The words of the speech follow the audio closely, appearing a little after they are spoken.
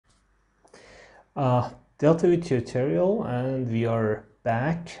DeltaV tutorial, and we are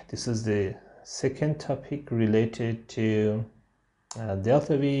back. This is the second topic related to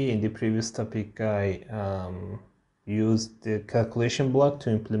DeltaV. In the previous topic, I used the calculation block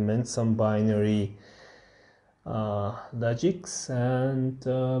to implement some binary logics, and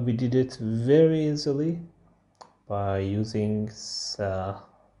we did it very easily by using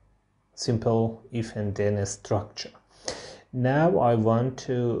simple if and then structure. Now I want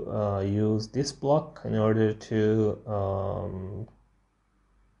to use this block in order to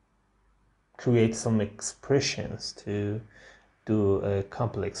create some expressions to do a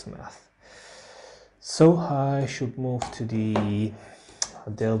complex math. So I should move to the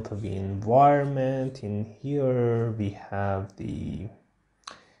DeltaV environment. In here we have the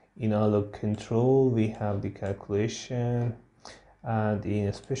analog control, we have the calculation, and in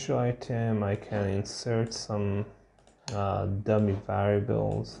a special item I can insert some dummy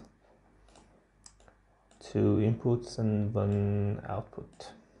variables, 2 inputs and 1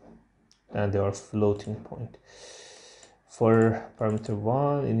 output, and they are floating point. For parameter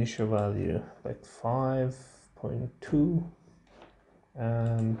 1, initial value like 5.2,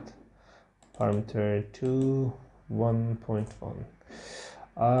 and parameter 2, 1.1.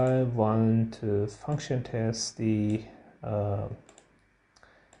 I want to function test the a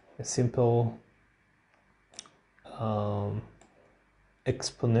simple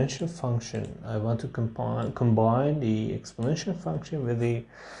exponential function. I want to combine the exponential function with the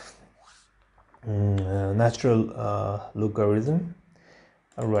natural logarithm.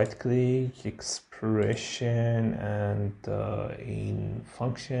 Right click, expression, and in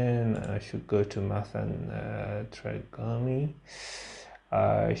function I should go to math and trigonometry.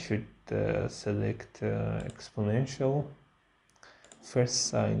 I should select exponential.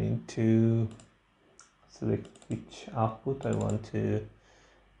 First I need to select which output I want to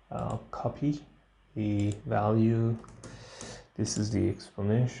copy the value. This is the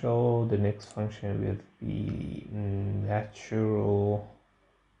exponential. The next function will be natural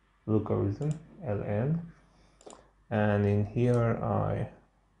logarithm, ln, and in here I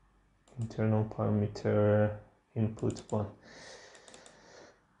internal parameter input 1.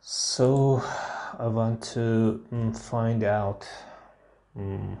 So I want to find out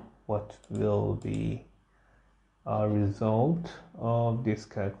what will be a result of this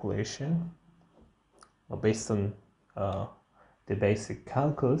calculation based on the basic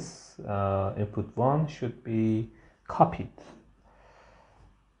calculus. Input 1 should be copied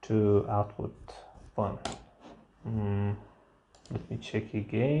to output 1. Let me check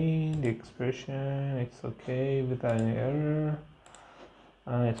again the expression. It's okay without any error.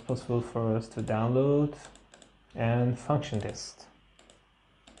 It's possible for us to download and function test.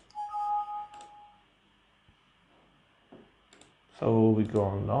 So we go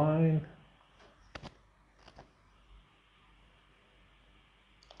online.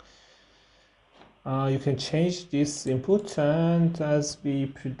 You can change this input, and as we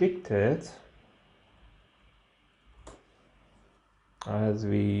predicted,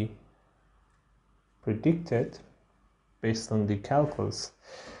 based on the calculus,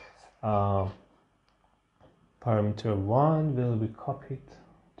 parameter 1 will be copied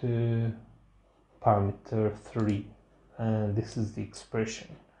to parameter 3, and this is the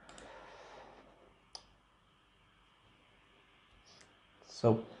expression.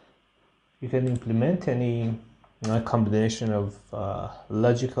 So you can implement any combination of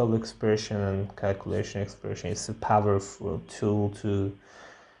logical expression and calculation expression. It's a powerful tool to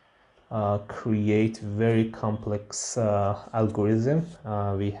create very complex algorithm.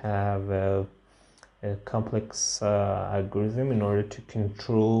 We have a complex algorithm in order to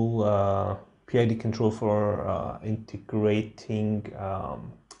control PID control for integrating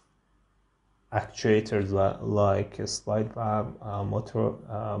actuators like a slide valve,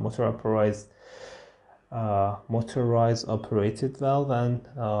 motorized operated valve, and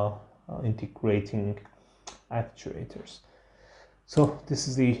integrating actuators. So this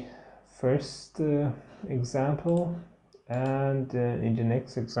is the first example, and in the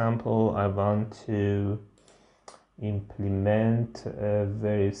next example I want to implement a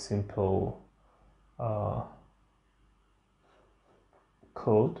very simple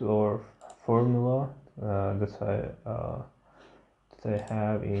code or formula that I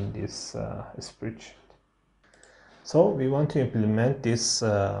have in this spreadsheet. So we want to implement this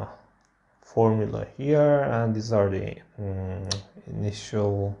formula here, and these are the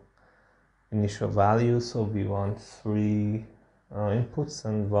initial values. So we want 3 inputs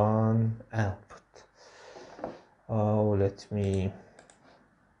and 1 output.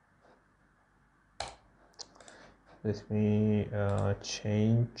 Let me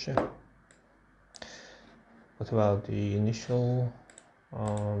change what about the initial?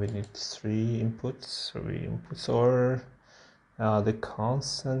 We need three inputs, or the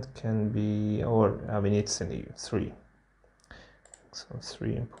constant can be, or we need three. So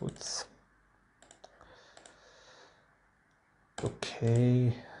 3 inputs.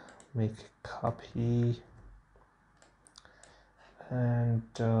 Okay, make a copy, and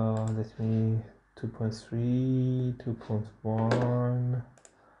let me 2.3, 2.1,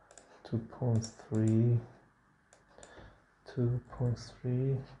 2.3,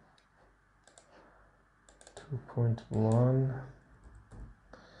 2.3, 2.1,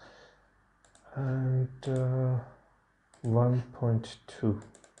 and 1.2.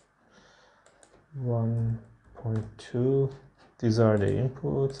 1.2. These are the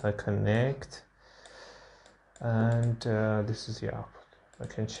inputs. I connect, and this is the output. I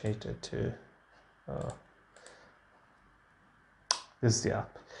can change it to this is the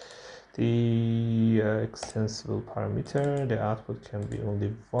output. The extensible parameter, the output can be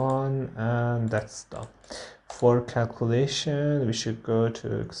only 1, and that's done. For calculation, we should go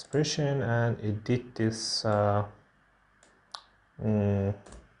to expression and edit this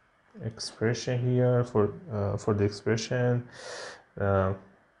expression here. For the expression,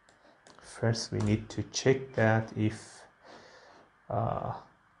 first we need to check that if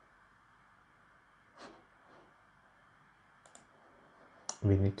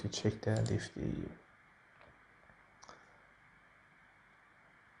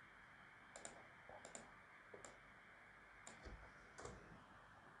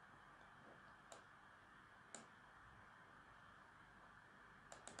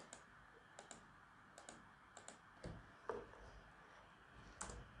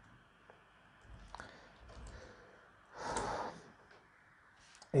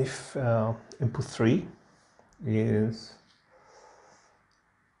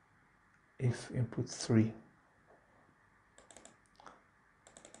if input 3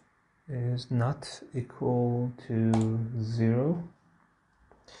 is not equal to 0,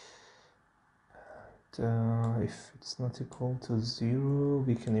 if it's not equal to 0,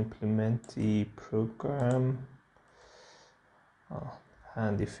 we can implement the program,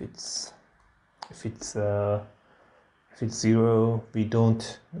 and if it's 0, we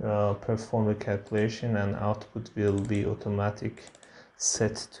don't perform a calculation, and output will be automatic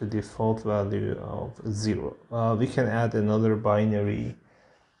set to default value of 0. We can add another binary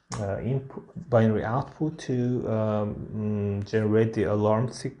output to generate the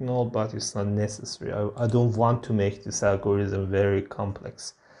alarm signal, but it's not necessary. I don't want to make this algorithm very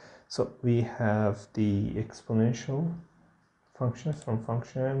complex. So we have the exponential function. From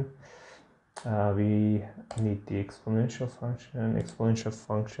function, we need the exponential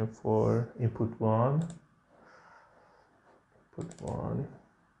function for input 1,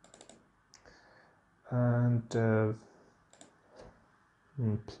 and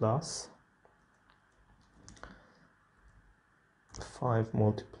plus 5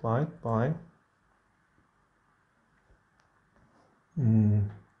 multiplied by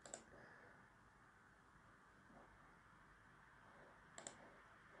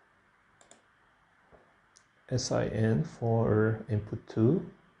sin for input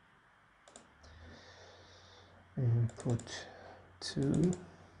 2,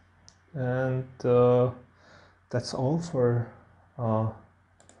 and that's all for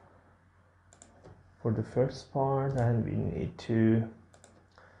the first part, and we need to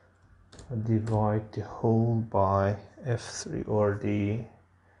divide the whole by f3, or the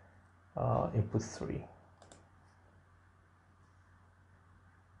input 3.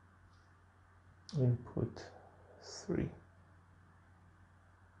 Input 3.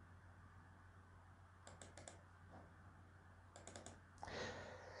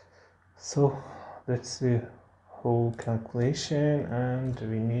 So that's the whole calculation, and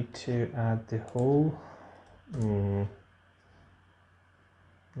we need to add the whole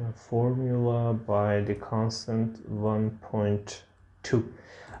formula by the constant 1.2,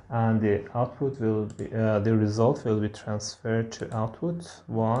 and the output will be the result will be transferred to output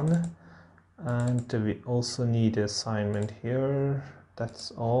 1, and we also need assignment here.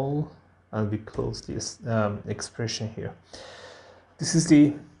 That's all, and we close this expression here. This is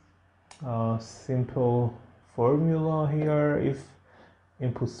the simple formula here. If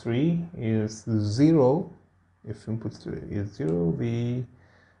input 3 is 0, we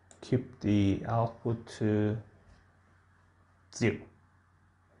keep the output to 0.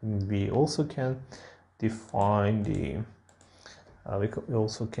 We also can define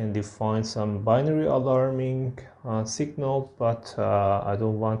some binary alarming signal, but I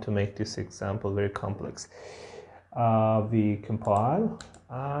don't want to make this example very complex. We compile,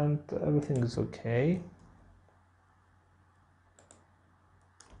 and everything is okay.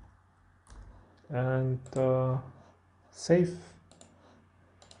 and save.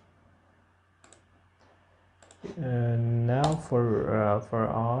 And now for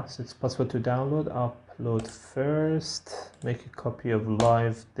us, it's possible to download. Upload first, make a copy of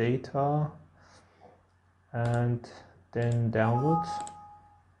live data, and then download.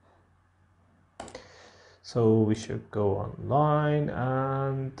 So we should go online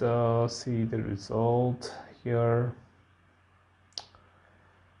and see the result here.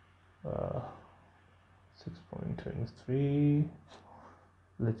 6.23.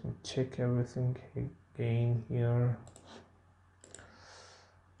 Let me check everything again here.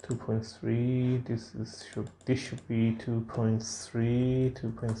 2.3. This should be 2.3.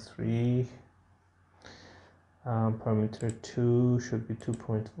 2.3. Parameter 2 should be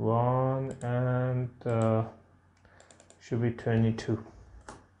 2.1 and should be 22.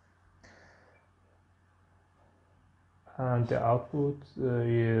 And the output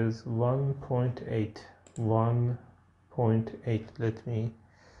is 1.8. 1.8. Let me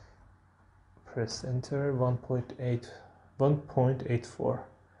press enter. 1.8. 1.84.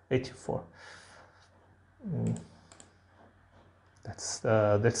 84. That's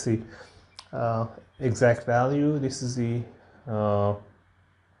the exact value. This is the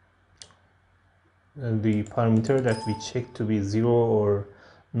parameter that we check to be 0 or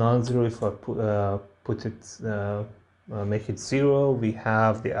non-zero. If I put it make it 0, we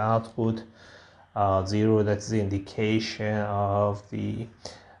have the output 0. That's the indication of the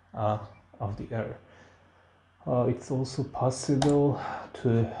error. It's also possible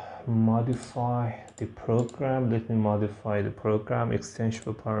to modify the program. Let me modify the program.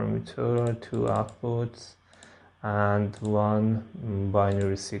 Extension parameter, 2 outputs and 1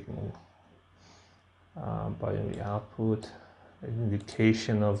 binary signal. Binary output,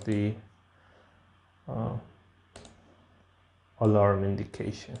 indication of the alarm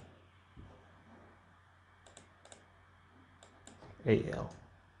indication. AL.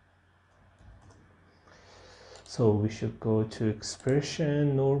 So we should go to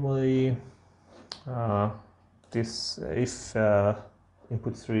expression. Normally this, if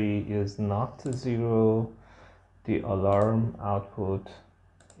input 3 is not 0, the alarm output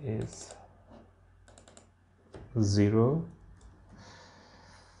is 0,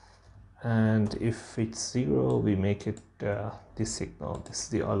 and if it's 0, we make it this signal. This is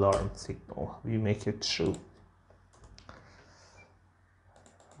the alarm signal. We make it true.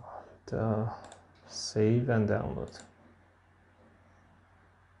 And, save and download.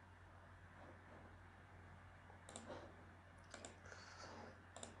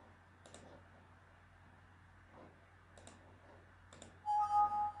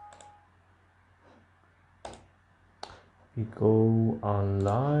 We go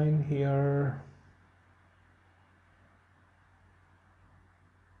online here.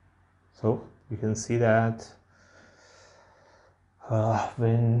 So you can see that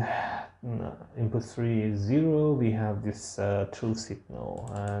when input 3 is 0, we have this true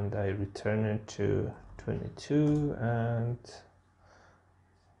signal, and I return it to 22, and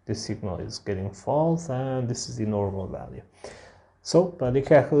this signal is getting false, and this is the normal value. So the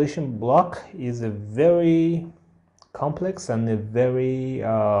calculation block is a very complex and a very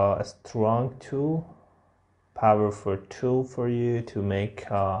strong tool, powerful tool for you to make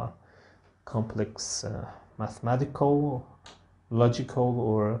complex mathematical, logical,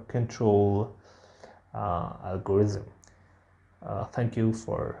 or control algorithm. Thank you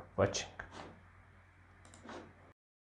for watching.